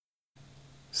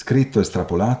scritto e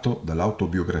estrapolato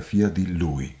dall'autobiografia di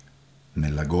Lui,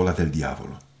 Nella gola del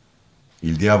diavolo.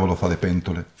 Il diavolo fa le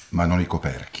pentole, ma non i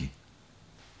coperchi.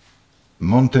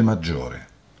 Monte Maggiore,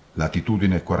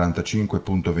 latitudine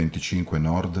 45,25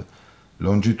 nord,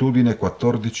 longitudine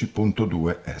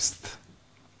 14,2 est.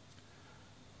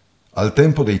 Al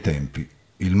tempo dei tempi,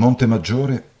 il Monte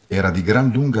Maggiore era di gran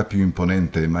lunga più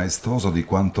imponente e maestoso di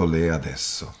quanto le è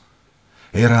adesso.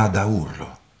 Era da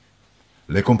urlo.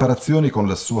 Le comparazioni con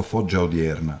la sua foggia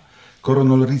odierna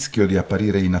corrono il rischio di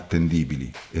apparire inattendibili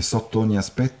e sotto ogni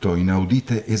aspetto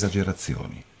inaudite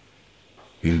esagerazioni.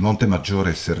 Il Monte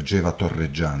Maggiore sergeva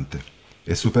torreggiante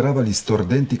e superava gli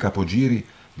stordenti capogiri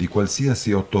di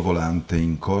qualsiasi ottovolante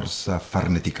in corsa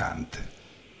farneticante.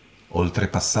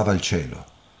 Oltrepassava il cielo,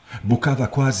 bucava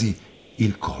quasi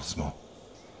il cosmo.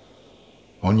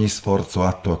 Ogni sforzo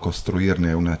atto a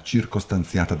costruirne una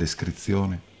circostanziata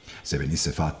descrizione, se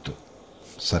venisse fatto,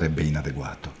 sarebbe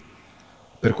inadeguato.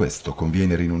 Per questo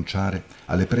conviene rinunciare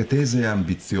alle pretese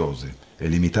ambiziose e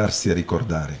limitarsi a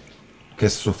ricordare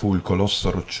ch'esso fu il colosso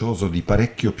roccioso di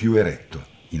parecchio più eretto,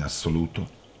 in assoluto,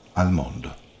 al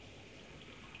mondo.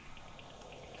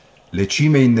 Le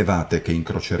cime innevate che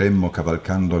incroceremmo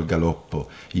cavalcando al galoppo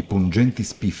i pungenti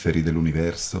spifferi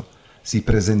dell'universo si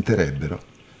presenterebbero,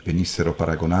 venissero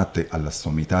paragonate alla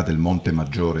sommità del Monte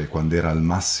Maggiore quando era al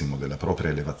massimo della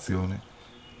propria elevazione,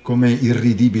 come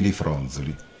irridibili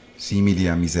fronzoli, simili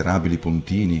a miserabili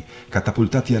puntini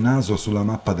catapultati a naso sulla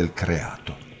mappa del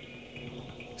creato.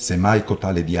 Se mai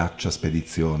cotale diaccia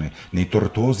spedizione nei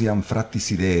tortuosi anfratti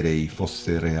siderei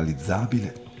fosse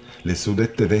realizzabile, le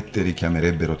suddette vette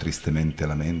richiamerebbero tristemente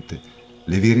alla mente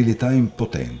le virilità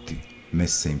impotenti,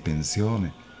 messe in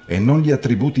pensione, e non gli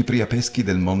attributi priapeschi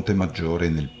del Monte Maggiore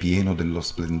nel pieno dello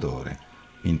splendore,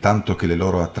 intanto che le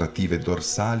loro attrattive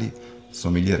dorsali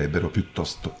somiglierebbero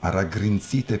piuttosto a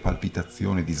raggrinzite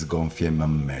palpitazioni di sgonfie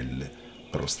mammelle,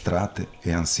 prostrate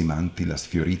e ansimanti la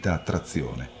sfiorita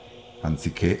attrazione,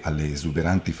 anziché alle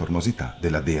esuberanti formosità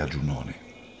della dea Giunone.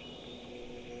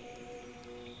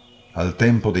 Al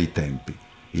tempo dei tempi,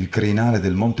 il crinale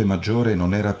del Monte Maggiore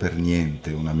non era per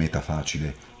niente una meta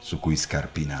facile su cui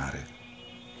scarpinare.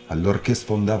 Allorché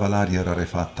sfondava l'aria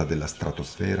rarefatta della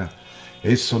stratosfera,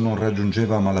 esso non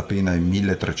raggiungeva a malapena i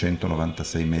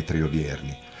 1396 metri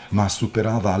odierni, ma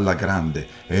superava alla grande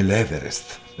e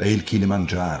l'Everest, e il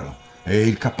Kilimangiaro, e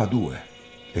il K2,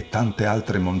 e tante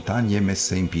altre montagne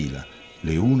messe in pila,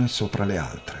 le une sopra le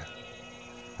altre.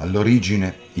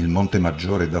 All'origine il Monte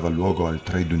Maggiore dava luogo al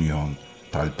trade union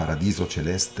tra il paradiso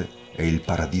celeste e il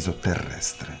paradiso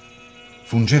terrestre.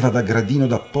 Fungeva da gradino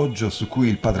d'appoggio su cui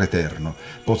il Padre Eterno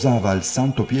posava il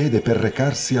santo piede per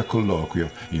recarsi a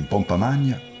colloquio, in pompa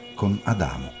magna, con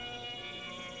Adamo.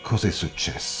 Cos'è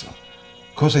successo?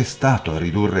 Cos'è stato a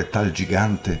ridurre tal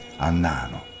gigante a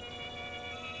nano?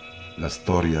 La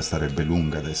storia sarebbe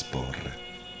lunga da esporre,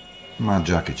 ma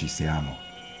già che ci siamo,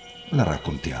 la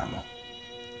raccontiamo.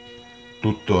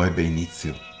 Tutto ebbe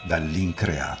inizio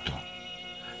dall'increato.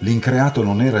 L'increato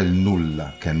non era il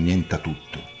nulla che annienta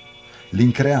tutto.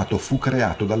 L'increato fu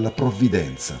creato dalla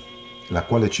provvidenza, la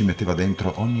quale ci metteva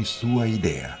dentro ogni sua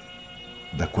idea.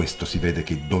 Da questo si vede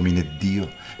che Domine Dio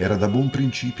era da buon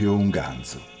principio un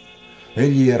ganzo.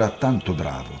 Egli era tanto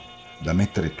bravo da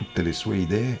mettere tutte le sue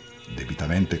idee,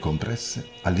 debitamente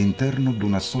compresse, all'interno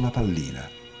d'una sola pallina.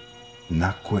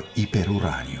 Nacque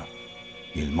Iperuranio,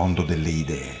 il mondo delle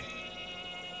idee.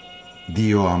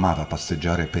 Dio amava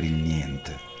passeggiare per il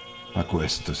niente. A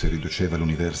questo si riduceva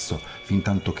l'universo fin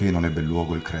tanto che non ebbe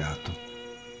luogo il creato.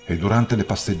 E durante le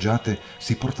passeggiate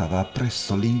si portava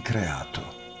appresso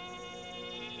l'increato.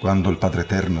 Quando il Padre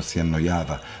Eterno si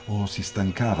annoiava o si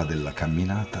stancava della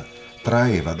camminata,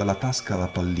 traeva dalla tasca la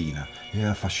pallina e,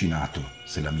 affascinato,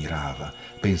 se la mirava,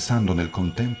 pensando nel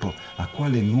contempo a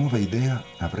quale nuova idea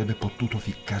avrebbe potuto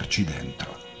ficcarci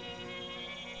dentro.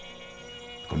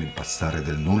 Con il passare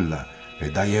del nulla, e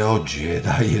dai e oggi, e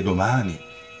dai e domani,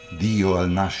 Dio,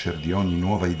 al nascer di ogni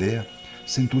nuova idea,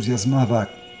 s'entusiasmava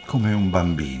come un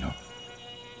bambino,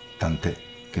 tant'è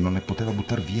che non ne poteva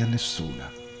buttar via nessuna.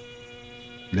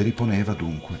 Le riponeva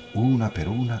dunque, una per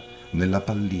una, nella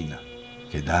pallina,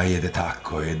 che dai ed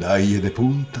tacco e dai ed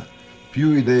punta,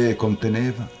 più idee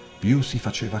conteneva, più si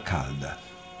faceva calda,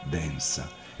 densa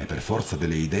e per forza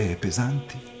delle idee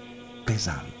pesanti,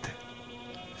 pesante,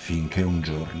 finché un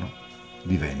giorno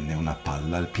divenne una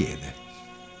palla al piede.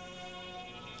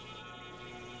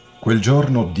 Quel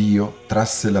giorno Dio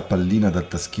trasse la pallina dal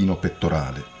taschino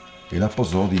pettorale e la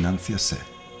posò dinanzi a sé,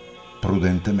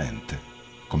 prudentemente,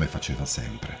 come faceva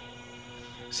sempre.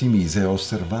 Si mise a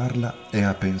osservarla e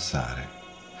a pensare.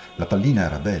 La pallina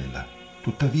era bella,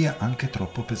 tuttavia anche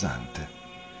troppo pesante.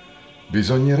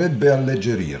 Bisognerebbe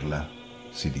alleggerirla,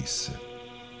 si disse.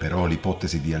 Però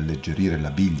l'ipotesi di alleggerire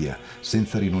la biglia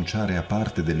senza rinunciare a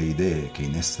parte delle idee che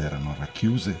in essa erano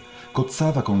racchiuse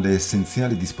cozzava con le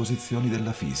essenziali disposizioni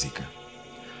della fisica.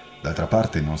 D'altra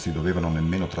parte non si dovevano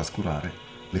nemmeno trascurare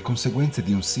le conseguenze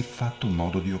di un siffatto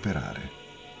modo di operare.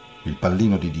 Il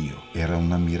pallino di Dio era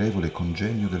un ammirevole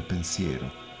congegno del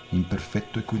pensiero, in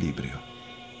perfetto equilibrio.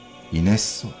 In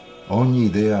esso ogni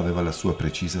idea aveva la sua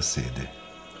precisa sede,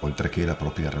 oltre che la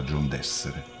propria ragion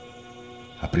d'essere.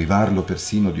 A privarlo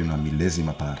persino di una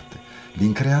millesima parte,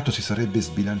 l'increato si sarebbe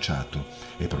sbilanciato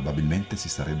e probabilmente si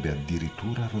sarebbe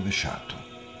addirittura rovesciato.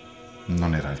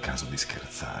 Non era il caso di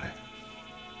scherzare.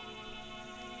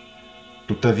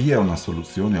 Tuttavia una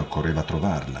soluzione occorreva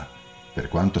trovarla, per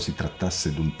quanto si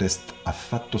trattasse d'un test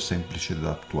affatto semplice da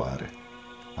attuare,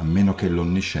 a meno che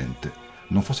l'onnisciente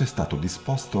non fosse stato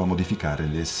disposto a modificare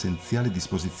le essenziali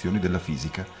disposizioni della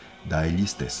fisica da egli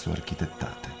stesso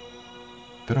architettate.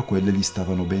 Però quelle gli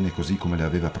stavano bene così come le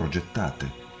aveva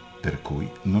progettate, per cui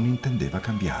non intendeva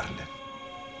cambiarle.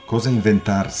 Cosa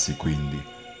inventarsi, quindi,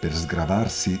 per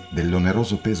sgravarsi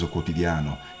dell'oneroso peso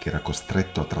quotidiano che era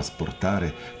costretto a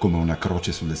trasportare come una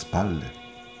croce sulle spalle?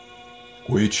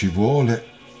 Qui ci vuole,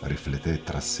 rifletté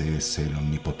tra sé e sé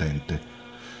l'Onnipotente,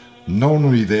 non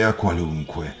un'idea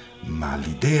qualunque, ma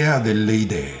l'idea delle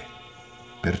idee.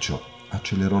 Perciò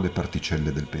accelerò le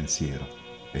particelle del pensiero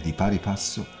e di pari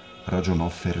passo ragionò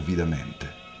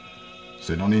fervidamente.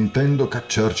 Se non intendo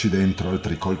cacciarci dentro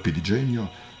altri colpi di genio,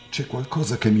 c'è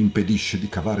qualcosa che mi impedisce di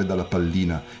cavare dalla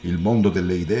pallina il mondo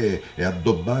delle idee e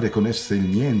addobbare con esse il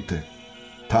niente.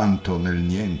 Tanto nel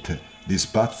niente, di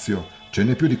spazio, ce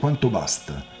n'è più di quanto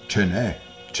basta. Ce n'è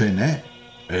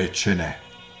e ce n'è.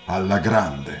 Alla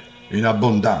grande, in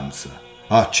abbondanza,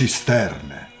 a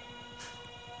cisterne.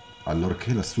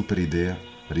 Allorché la superidea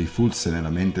rifulse nella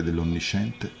mente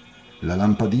dell'onnisciente, la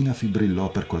lampadina fibrillò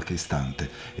per qualche istante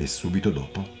e subito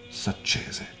dopo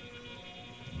s'accese.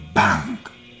 Bang!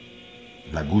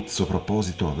 L'aguzzo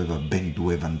proposito aveva ben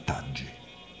 2 vantaggi.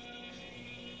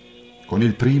 Con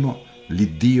il primo,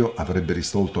 l'Iddio avrebbe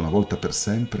risolto una volta per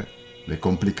sempre le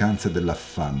complicanze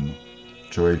dell'affanno,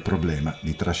 cioè il problema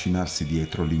di trascinarsi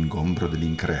dietro l'ingombro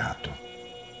dell'increato.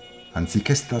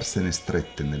 Anziché starsene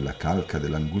strette nella calca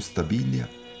dell'angusta biglia,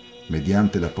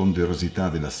 mediante la ponderosità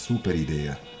della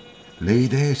superidea, le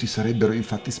idee si sarebbero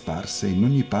infatti sparse in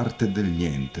ogni parte del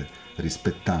niente,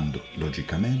 rispettando,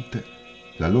 logicamente,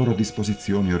 la loro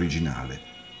disposizione originale,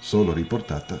 solo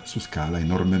riportata su scala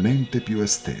enormemente più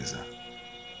estesa.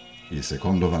 Il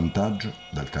secondo vantaggio,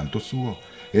 dal canto suo,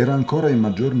 era ancora in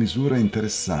maggior misura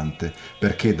interessante,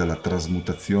 perché dalla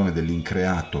trasmutazione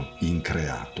dell'increato in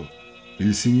creato,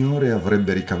 il Signore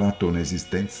avrebbe ricavato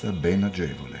un'esistenza ben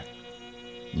agevole.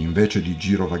 Invece di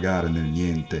girovagare nel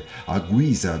niente a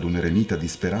guisa ad un eremita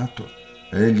disperato,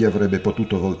 egli avrebbe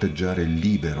potuto volteggiare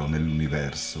libero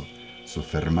nell'universo,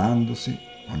 soffermandosi,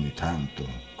 ogni tanto,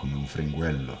 come un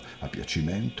fringuello a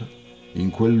piacimento, in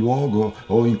quel luogo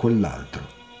o in quell'altro,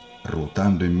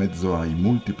 ruotando in mezzo ai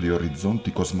multipli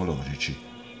orizzonti cosmologici,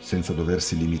 senza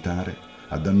doversi limitare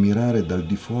ad ammirare dal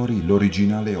di fuori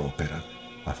l'originale opera,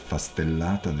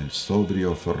 affastellata nel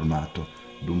sobrio formato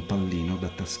d'un pallino da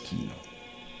taschino.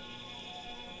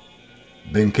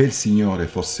 Benché il Signore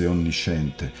fosse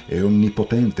onnisciente e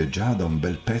onnipotente già da un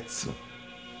bel pezzo,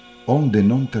 onde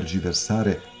non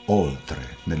tergiversare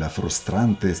oltre nella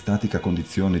frustrante e statica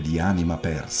condizione di anima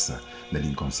persa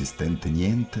nell'inconsistente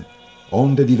niente,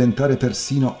 onde diventare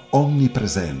persino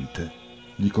onnipresente,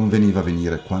 gli conveniva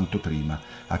venire quanto prima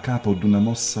a capo d'una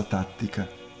mossa tattica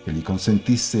che gli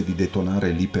consentisse di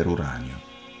detonare l'iperuranio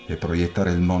e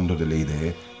proiettare il mondo delle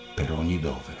idee per ogni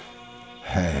dove.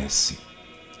 Sì,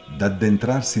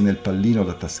 d'addentrarsi nel pallino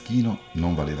da taschino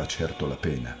non valeva certo la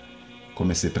pena,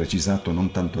 come se precisato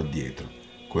non tanto addietro.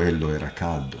 Quello era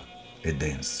caldo e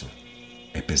denso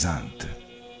e pesante.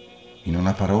 In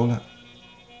una parola,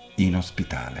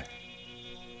 inospitale.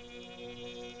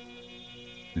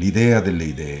 L'idea delle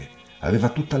idee aveva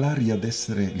tutta l'aria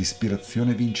d'essere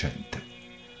l'ispirazione vincente.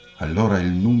 Allora il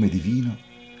nume divino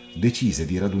decise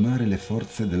di radunare le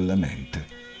forze della mente,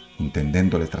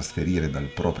 intendendole trasferire dal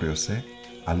proprio sé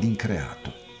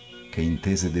all'increato, che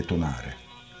intese detonare,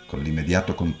 con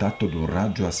l'immediato contatto d'un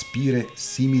raggio a spire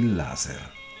simil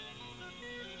laser.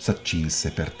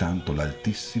 S'accinse pertanto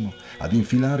l'Altissimo ad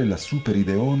infilare la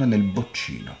superideona nel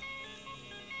boccino.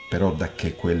 Però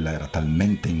dacché quella era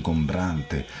talmente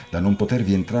ingombrante da non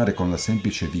potervi entrare con la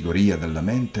semplice vigoria della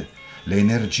mente, le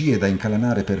energie da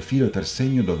incalanare per filo e per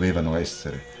segno dovevano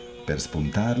essere, per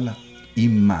spuntarla,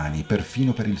 immani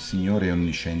perfino per il Signore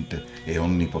onnisciente e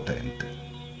onnipotente.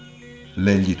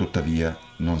 L'egli tuttavia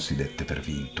non si dette per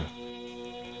vinto.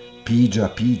 Pigia a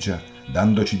pigia,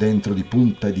 dandoci dentro di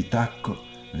punta e di tacco,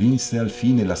 vinse al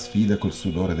fine la sfida col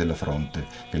sudore della fronte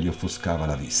che gli offuscava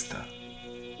la vista.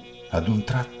 Ad un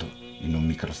tratto, in un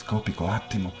microscopico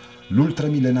attimo,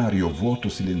 l'ultramillenario vuoto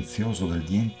silenzioso del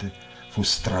niente fu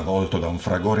stravolto da un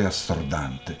fragore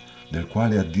assordante, del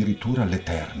quale addirittura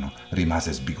l'Eterno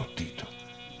rimase sbigottito.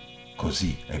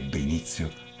 Così ebbe inizio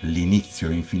l'inizio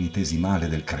infinitesimale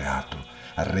del creato,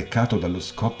 arrecato dallo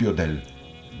scoppio del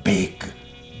Big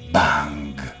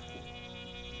Bang.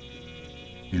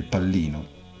 Il pallino,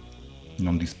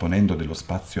 non disponendo dello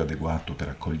spazio adeguato per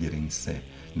accogliere in sé,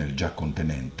 nel già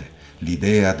contenente,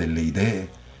 l'idea delle idee,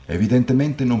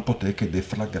 evidentemente non poté che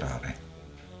deflagrare.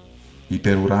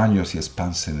 Iperuranio si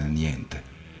espanse nel niente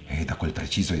e da quel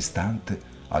preciso istante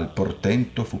al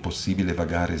portento fu possibile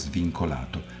vagare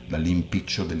svincolato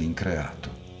dall'impiccio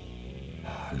dell'increato.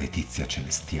 Letizia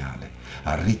celestiale,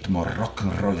 a ritmo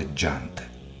rock'n'rolleggiante.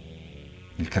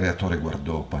 Il creatore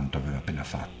guardò quanto aveva appena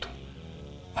fatto.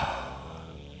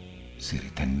 Si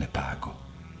ritenne pago.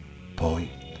 Poi,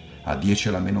 a 10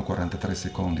 alla meno 43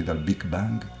 secondi dal Big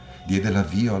Bang, diede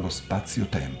l'avvio allo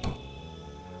spazio-tempo.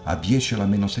 A 10 alla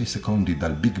meno 6 secondi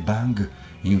dal Big Bang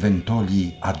inventò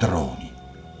gli hadroni.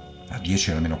 A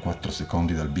 10 alla meno 4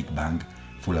 secondi dal Big Bang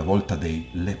fu la volta dei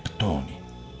leptoni.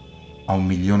 A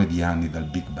 1.000.000 di anni dal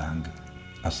Big Bang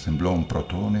assemblò un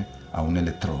protone a un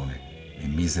elettrone e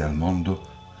mise al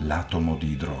mondo l'atomo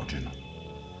di idrogeno.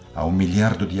 A 1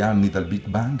 miliardo di anni dal Big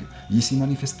Bang gli si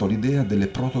manifestò l'idea delle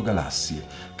protogalassie,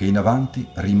 che in avanti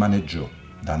rimaneggiò,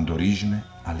 dando origine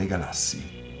alle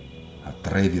galassie. A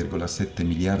 3,7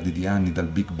 miliardi di anni dal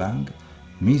Big Bang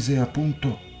mise a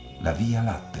punto la Via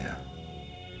Lattea.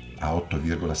 A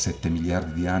 8,7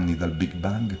 miliardi di anni dal Big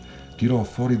Bang tirò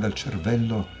fuori dal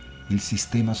cervello il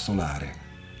sistema solare,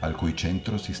 al cui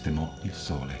centro sistemò il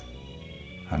Sole.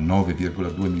 A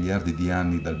 9,2 miliardi di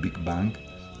anni dal Big Bang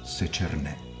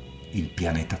secernè il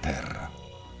pianeta Terra.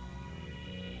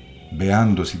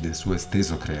 Beandosi del suo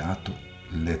esteso creato,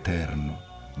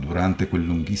 l'Eterno, durante quel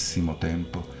lunghissimo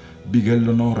tempo,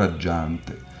 bighellonò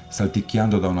raggiante,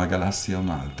 salticchiando da una galassia a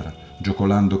un'altra,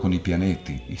 giocolando con i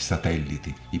pianeti, i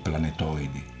satelliti, i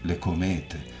planetoidi, le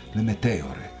comete, le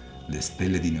meteore, le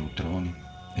stelle di neutroni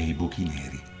e i buchi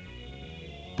neri.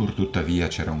 Pur tuttavia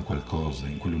c'era un qualcosa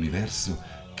in quell'universo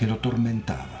che lo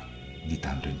tormentava di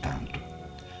tanto in tanto.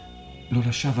 Lo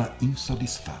lasciava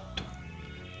insoddisfatto.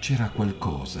 C'era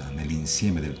qualcosa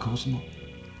nell'insieme del cosmo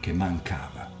che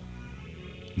mancava.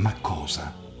 Ma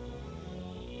cosa?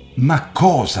 Ma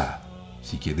cosa?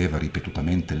 Si chiedeva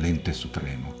ripetutamente l'ente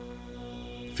supremo,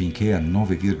 finché a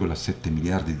 9,7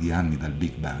 miliardi di anni dal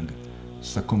Big Bang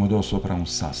s'accomodò sopra un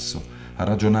sasso a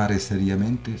ragionare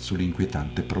seriamente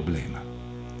sull'inquietante problema.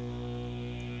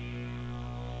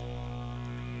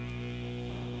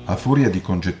 A furia di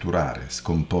congetturare,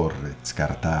 scomporre,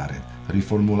 scartare,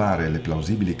 riformulare le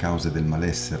plausibili cause del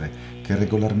malessere che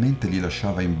regolarmente gli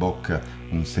lasciava in bocca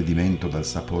un sedimento dal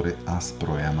sapore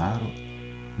aspro e amaro,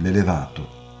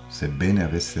 l'elevato, sebbene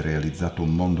avesse realizzato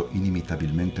un mondo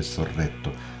inimitabilmente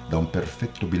sorretto da un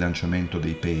perfetto bilanciamento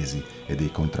dei pesi e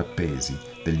dei contrappesi,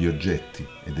 degli oggetti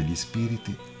e degli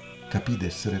spiriti, capì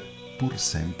d'essere pur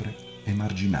sempre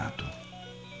emarginato.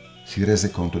 Si rese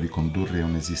conto di condurre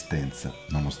un'esistenza,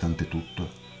 nonostante tutto,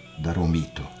 da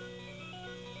romito.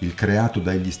 Il creato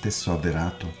da egli stesso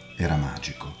avverato era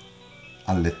magico,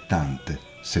 allettante,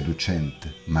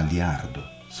 seducente, maliardo,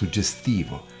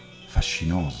 suggestivo,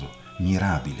 fascinoso,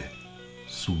 mirabile,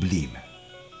 sublime,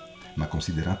 ma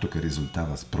considerato che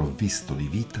risultava sprovvisto di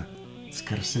vita,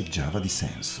 scarseggiava di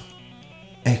senso.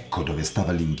 Ecco dove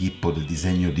stava l'inghippo del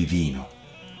disegno divino.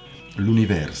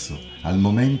 L'universo, al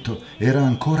momento, era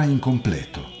ancora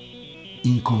incompleto,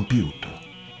 incompiuto.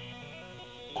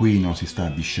 Qui non si sta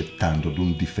biscettando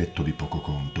d'un difetto di poco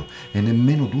conto e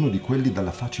nemmeno d'uno di quelli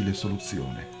dalla facile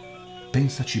soluzione.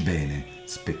 Pensaci bene,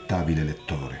 spettabile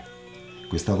lettore.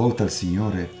 Questa volta al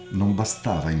Signore non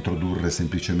bastava introdurre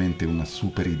semplicemente una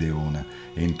superideona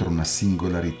entro una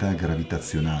singolarità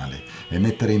gravitazionale e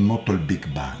mettere in moto il Big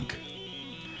Bang.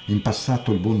 In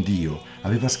passato il buon Dio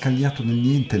aveva scagliato nel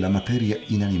niente la materia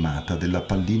inanimata della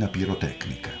pallina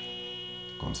pirotecnica,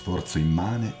 con sforzo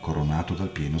immane coronato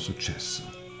dal pieno successo.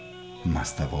 Ma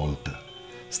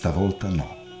stavolta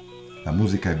no. La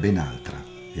musica è ben altra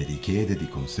e richiede di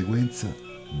conseguenza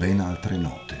ben altre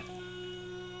note.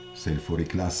 Se il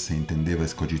fuoriclasse intendeva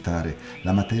escogitare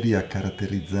la materia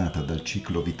caratterizzata dal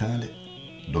ciclo vitale,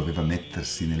 doveva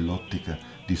mettersi nell'ottica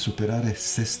di superare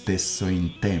se stesso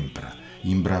in tempra,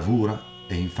 in bravura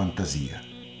e in fantasia,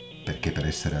 perché per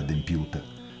essere adempiuta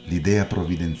l'idea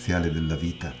provvidenziale della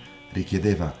vita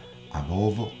richiedeva a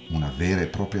uovo una vera e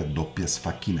propria doppia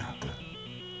sfacchinata.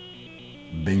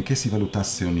 Benché si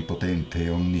valutasse onnipotente e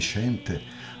onnisciente,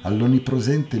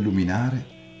 all'onnipresente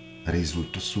luminare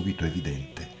risultò subito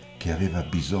evidente che aveva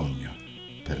bisogno,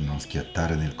 per non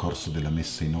schiattare nel corso della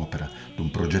messa in opera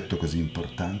d'un progetto così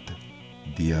importante,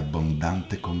 di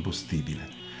abbondante combustibile,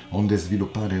 onde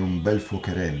sviluppare un bel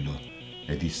fuocherello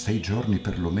e di 6 giorni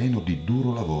perlomeno di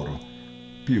duro lavoro,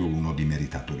 più uno di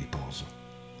meritato riposo.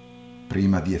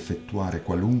 Prima di effettuare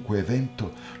qualunque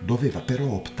evento, doveva però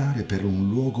optare per un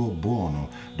luogo buono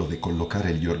dove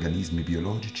collocare gli organismi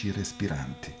biologici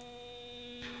respiranti.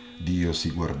 Dio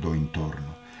si guardò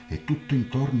intorno e tutto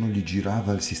intorno gli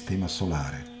girava il sistema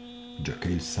solare, giacché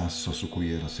il sasso su cui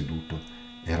era seduto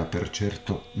era per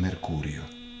certo Mercurio,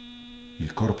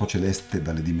 il corpo celeste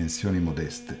dalle dimensioni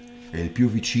modeste e il più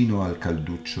vicino al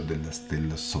calduccio della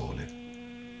stella Sole.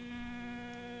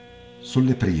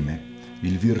 Sulle prime,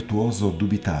 il virtuoso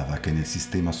dubitava che nel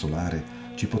sistema solare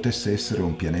ci potesse essere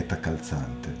un pianeta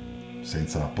calzante,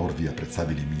 senza apporvi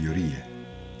apprezzabili migliorie,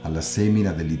 alla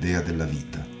semina dell'idea della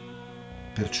vita.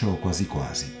 Perciò quasi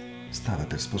quasi stava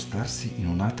per spostarsi in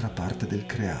un'altra parte del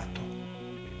creato,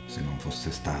 se non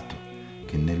fosse stato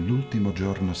che nell'ultimo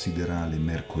giorno siderale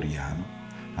mercuriano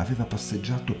aveva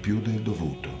passeggiato più del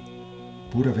dovuto,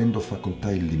 pur avendo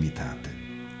facoltà illimitate.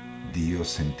 Dio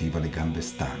sentiva le gambe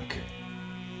stanche.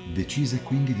 Decise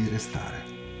quindi di restare,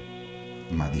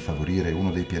 ma di favorire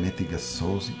uno dei pianeti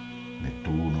gassosi,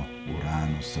 Nettuno,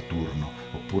 Urano, Saturno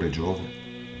oppure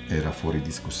Giove, era fuori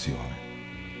discussione.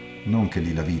 Non che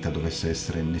lì la vita dovesse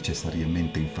essere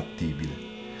necessariamente infattibile,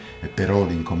 e però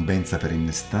l'incombenza per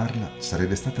innestarla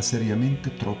sarebbe stata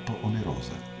seriamente troppo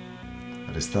onerosa.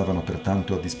 Restavano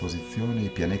pertanto a disposizione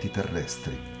i pianeti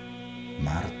terrestri,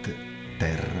 Marte,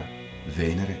 Terra,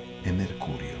 Venere e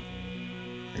Mercurio.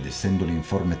 Ed essendo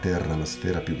l'informe Terra la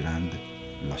sfera più grande,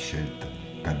 la scelta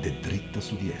cadde dritta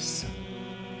su di essa.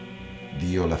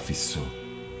 Dio la fissò.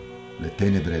 Le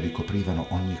tenebre ricoprivano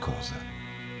ogni cosa.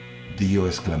 Dio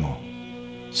esclamò: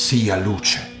 «Sia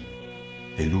luce!»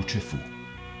 E luce fu.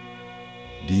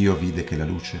 Dio vide che la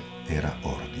luce era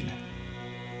ordine.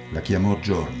 La chiamò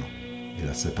giorno e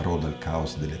la separò dal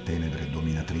caos delle tenebre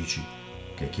dominatrici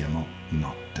che chiamò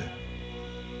notte.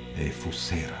 E fu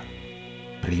sera,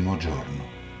 primo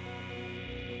giorno.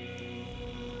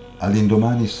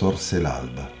 All'indomani sorse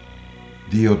l'alba.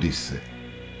 Dio disse: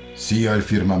 «Sia il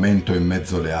firmamento in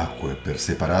mezzo alle acque per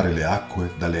separare le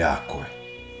acque dalle acque».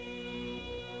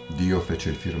 Dio fece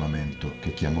il firmamento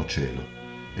che chiamò cielo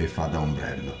e fa da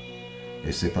ombrello,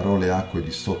 e separò le acque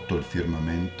di sotto il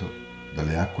firmamento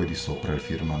dalle acque di sopra il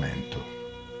firmamento.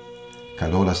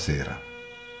 Calò la sera,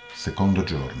 secondo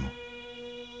giorno,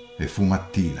 e fu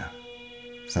mattina.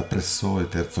 S'appressò il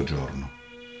terzo giorno.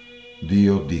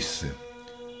 Dio disse: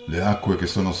 «Le acque che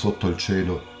sono sotto il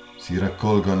cielo si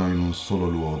raccolgano in un solo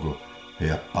luogo e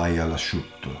appaia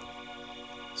l'asciutto».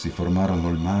 Si formarono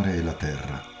il mare e la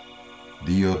terra.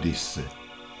 Dio disse: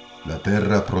 «La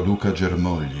terra produca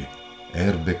germogli,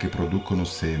 erbe che producono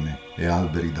seme e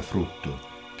alberi da frutto,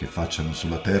 che facciano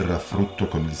sulla terra frutto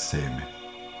con il seme,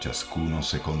 ciascuno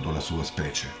secondo la sua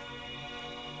specie».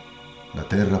 La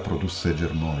terra produsse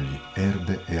germogli,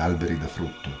 erbe e alberi da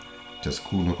frutto,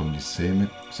 ciascuno con il seme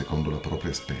secondo la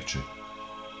propria specie,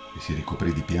 e si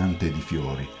ricoprì di piante e di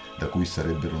fiori, da cui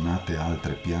sarebbero nate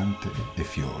altre piante e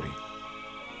fiori.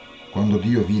 Quando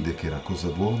Dio vide che era cosa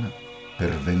buona,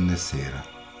 pervenne sera,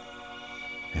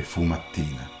 e fu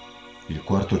mattina. Il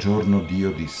quarto giorno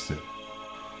Dio disse: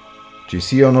 «Ci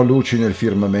siano luci nel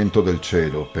firmamento del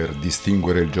cielo per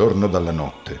distinguere il giorno dalla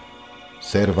notte.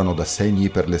 Servano da segni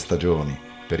per le stagioni,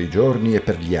 per i giorni e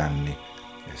per gli anni,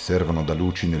 e servano da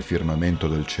luci nel firmamento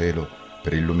del cielo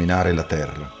per illuminare la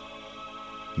terra».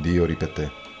 Dio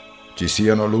ripeté: «Ci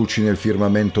siano luci nel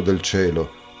firmamento del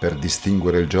cielo per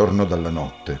distinguere il giorno dalla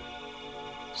notte.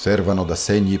 Servano da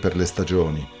segni per le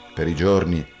stagioni, per i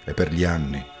giorni e per gli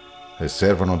anni, e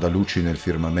servano da luci nel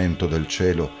firmamento del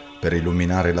cielo per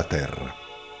illuminare la terra».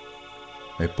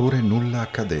 Eppure nulla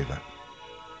accadeva.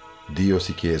 Dio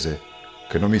si chiese: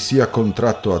 «Che non mi sia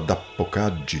contratto ad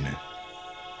appocaggine».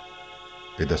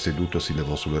 E da seduto si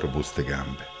levò sulle robuste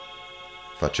gambe.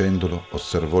 Facendolo,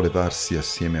 osservò levarsi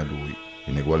assieme a lui,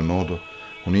 in egual modo,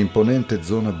 un'imponente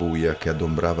zona buia che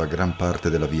adombrava gran parte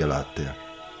della Via Lattea.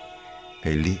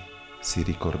 E lì si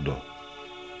ricordò.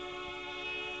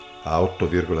 A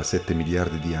 8,7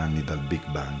 miliardi di anni dal Big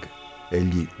Bang,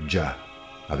 egli già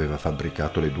aveva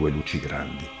fabbricato le due luci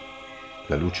grandi,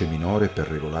 la luce minore per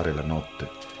regolare la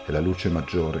notte e la luce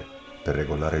maggiore per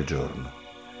regolare il giorno,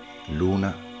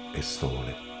 luna e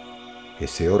sole. E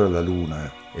se ora la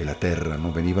luna e la terra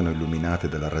non venivano illuminate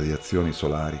dalle radiazioni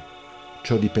solari,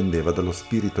 Ciò dipendeva dallo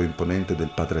spirito imponente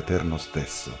del Padre Eterno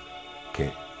stesso,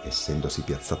 che, essendosi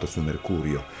piazzato su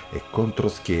Mercurio e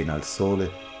controschiena al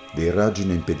Sole, dei raggi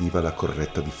ne impediva la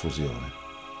corretta diffusione.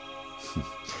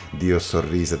 Dio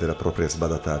sorrise della propria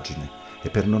sbadataggine e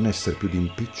per non essere più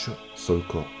d'impiccio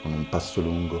solcò con un passo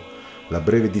lungo la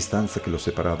breve distanza che lo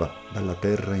separava dalla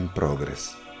terra in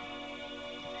progress.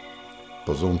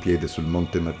 Posò un piede sul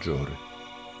Monte Maggiore,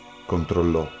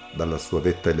 controllò dalla sua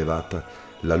vetta elevata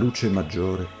la luce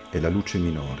maggiore e la luce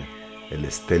minore e le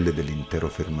stelle dell'intero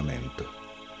firmamento,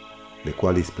 le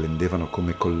quali splendevano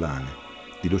come collane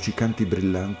di luccicanti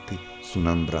brillanti su un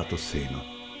ambrato seno.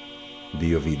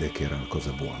 Dio vide che era una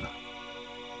cosa buona.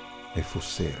 E fu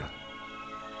sera,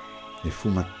 e fu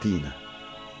mattina,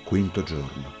 quinto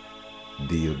giorno.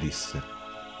 Dio disse: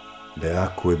 le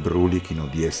acque brulichino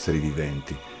di esseri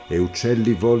viventi e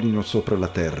uccelli volino sopra la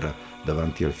terra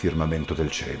davanti al firmamento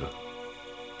del cielo.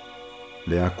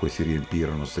 Le acque si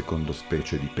riempirono secondo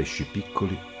specie di pesci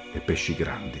piccoli e pesci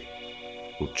grandi.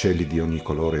 Uccelli di ogni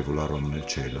colore volarono nel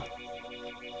cielo.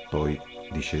 Poi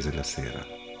discese la sera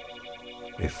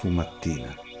e fu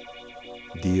mattina.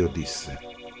 Dio disse: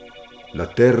 la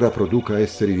terra produca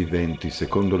esseri viventi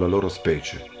secondo la loro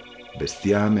specie,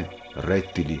 bestiame,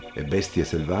 rettili e bestie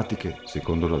selvatiche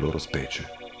secondo la loro specie.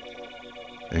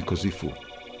 E così fu.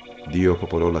 Dio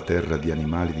popolò la terra di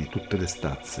animali di tutte le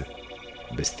stazze,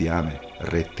 bestiame,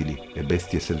 rettili e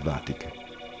bestie selvatiche.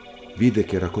 Vide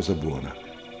che era cosa buona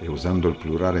e usando il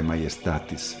plurale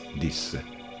maiestatis disse: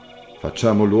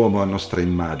 facciamo l'uomo a nostra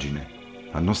immagine,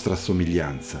 a nostra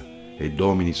somiglianza, e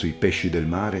domini sui pesci del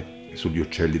mare e sugli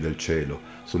uccelli del cielo,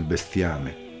 sul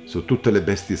bestiame, su tutte le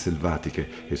bestie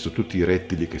selvatiche e su tutti i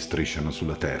rettili che strisciano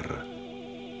sulla terra.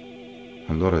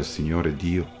 Allora il Signore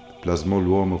Dio plasmò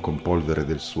l'uomo con polvere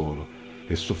del suolo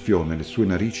e soffiò nelle sue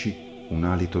narici un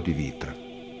alito di vita.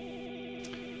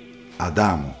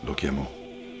 Adamo lo chiamò,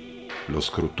 lo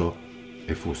scrutò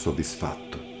e fu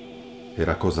soddisfatto.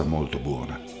 Era cosa molto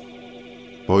buona.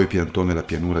 Poi piantò nella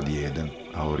pianura di Eden,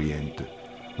 a oriente,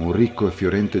 un ricco e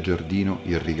fiorente giardino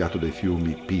irrigato dai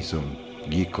fiumi Pison,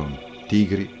 Gihon,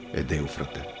 Tigri ed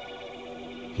Eufrate.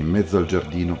 In mezzo al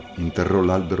giardino interrò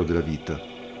l'albero della vita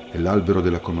e l'albero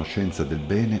della conoscenza del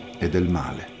bene e del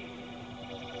male.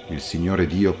 Il Signore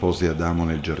Dio pose Adamo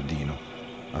nel giardino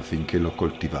affinché lo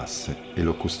coltivasse e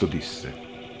lo custodisse.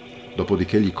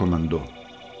 Dopodiché gli comandò: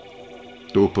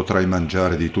 tu potrai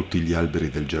mangiare di tutti gli alberi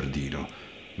del giardino,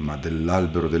 ma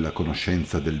dell'albero della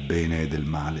conoscenza del bene e del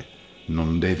male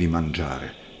non devi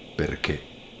mangiare, perché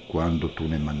quando tu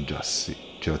ne mangiassi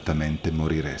certamente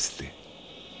moriresti.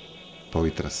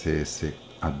 Poi tra sé e sé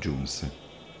aggiunse: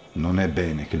 non è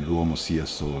bene che l'uomo sia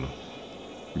solo.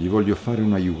 Gli voglio fare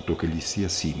un aiuto che gli sia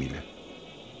simile.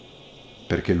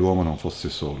 Perché l'uomo non fosse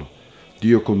solo,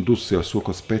 Dio condusse al suo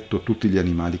cospetto tutti gli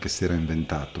animali che si era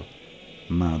inventato,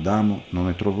 ma Adamo non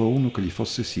ne trovò uno che gli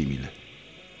fosse simile.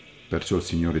 Perciò il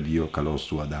Signore Dio calò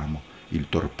su Adamo il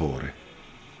torpore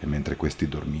e mentre questi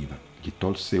dormiva gli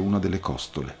tolse una delle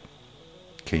costole,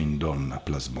 che in donna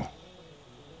plasmò.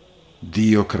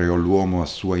 Dio creò l'uomo a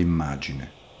sua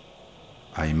immagine,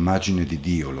 a immagine di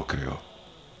Dio lo creò.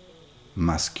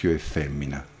 Maschio e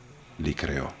femmina li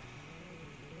creò.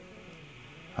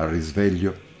 Al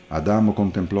risveglio, Adamo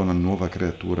contemplò una nuova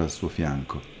creatura al suo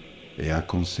fianco e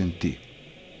acconsentì.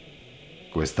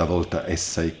 Questa volta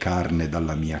essa è carne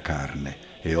dalla mia carne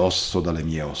e osso dalle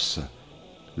mie ossa.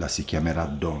 La si chiamerà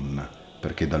donna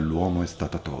perché dall'uomo è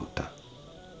stata tolta.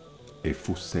 E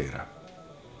fu sera,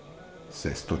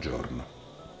 sesto giorno.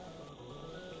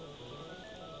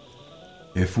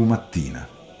 E fu mattina.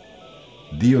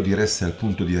 Dio diresse al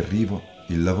punto di arrivo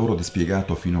il lavoro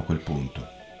dispiegato fino a quel punto,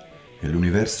 e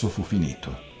l'universo fu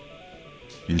finito.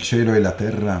 Il cielo e la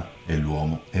terra e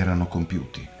l'uomo erano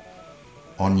compiuti.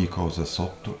 Ogni cosa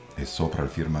sotto e sopra il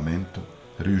firmamento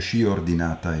riuscì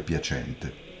ordinata e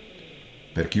piacente.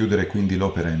 Per chiudere quindi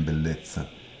l'opera in bellezza,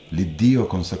 l'Iddio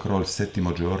consacrò il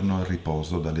settimo giorno al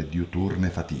riposo dalle diuturne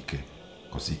fatiche,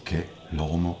 cosicché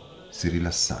l'uomo si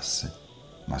rilassasse,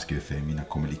 maschio e femmina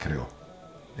come li creò,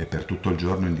 e per tutto il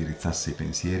giorno indirizzasse i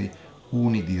pensieri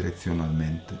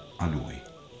unidirezionalmente a lui.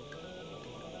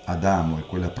 Adamo e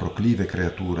quella proclive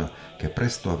creatura che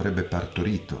presto avrebbe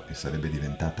partorito e sarebbe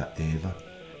diventata Eva,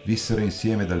 vissero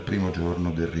insieme dal primo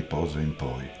giorno del riposo in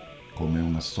poi, come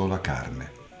una sola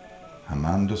carne,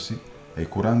 amandosi e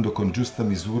curando con giusta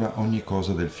misura ogni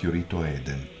cosa del fiorito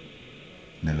Eden,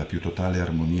 nella più totale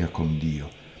armonia con Dio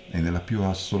e nella più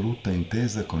assoluta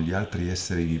intesa con gli altri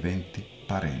esseri viventi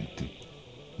parenti,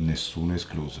 nessuno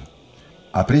escluso.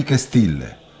 Aprì che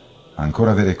stille,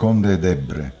 ancora vereconde ed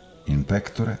ebbre, in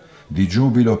pectore, di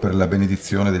giubilo per la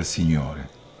benedizione del Signore.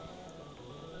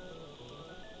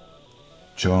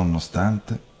 Ciò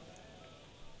nonostante,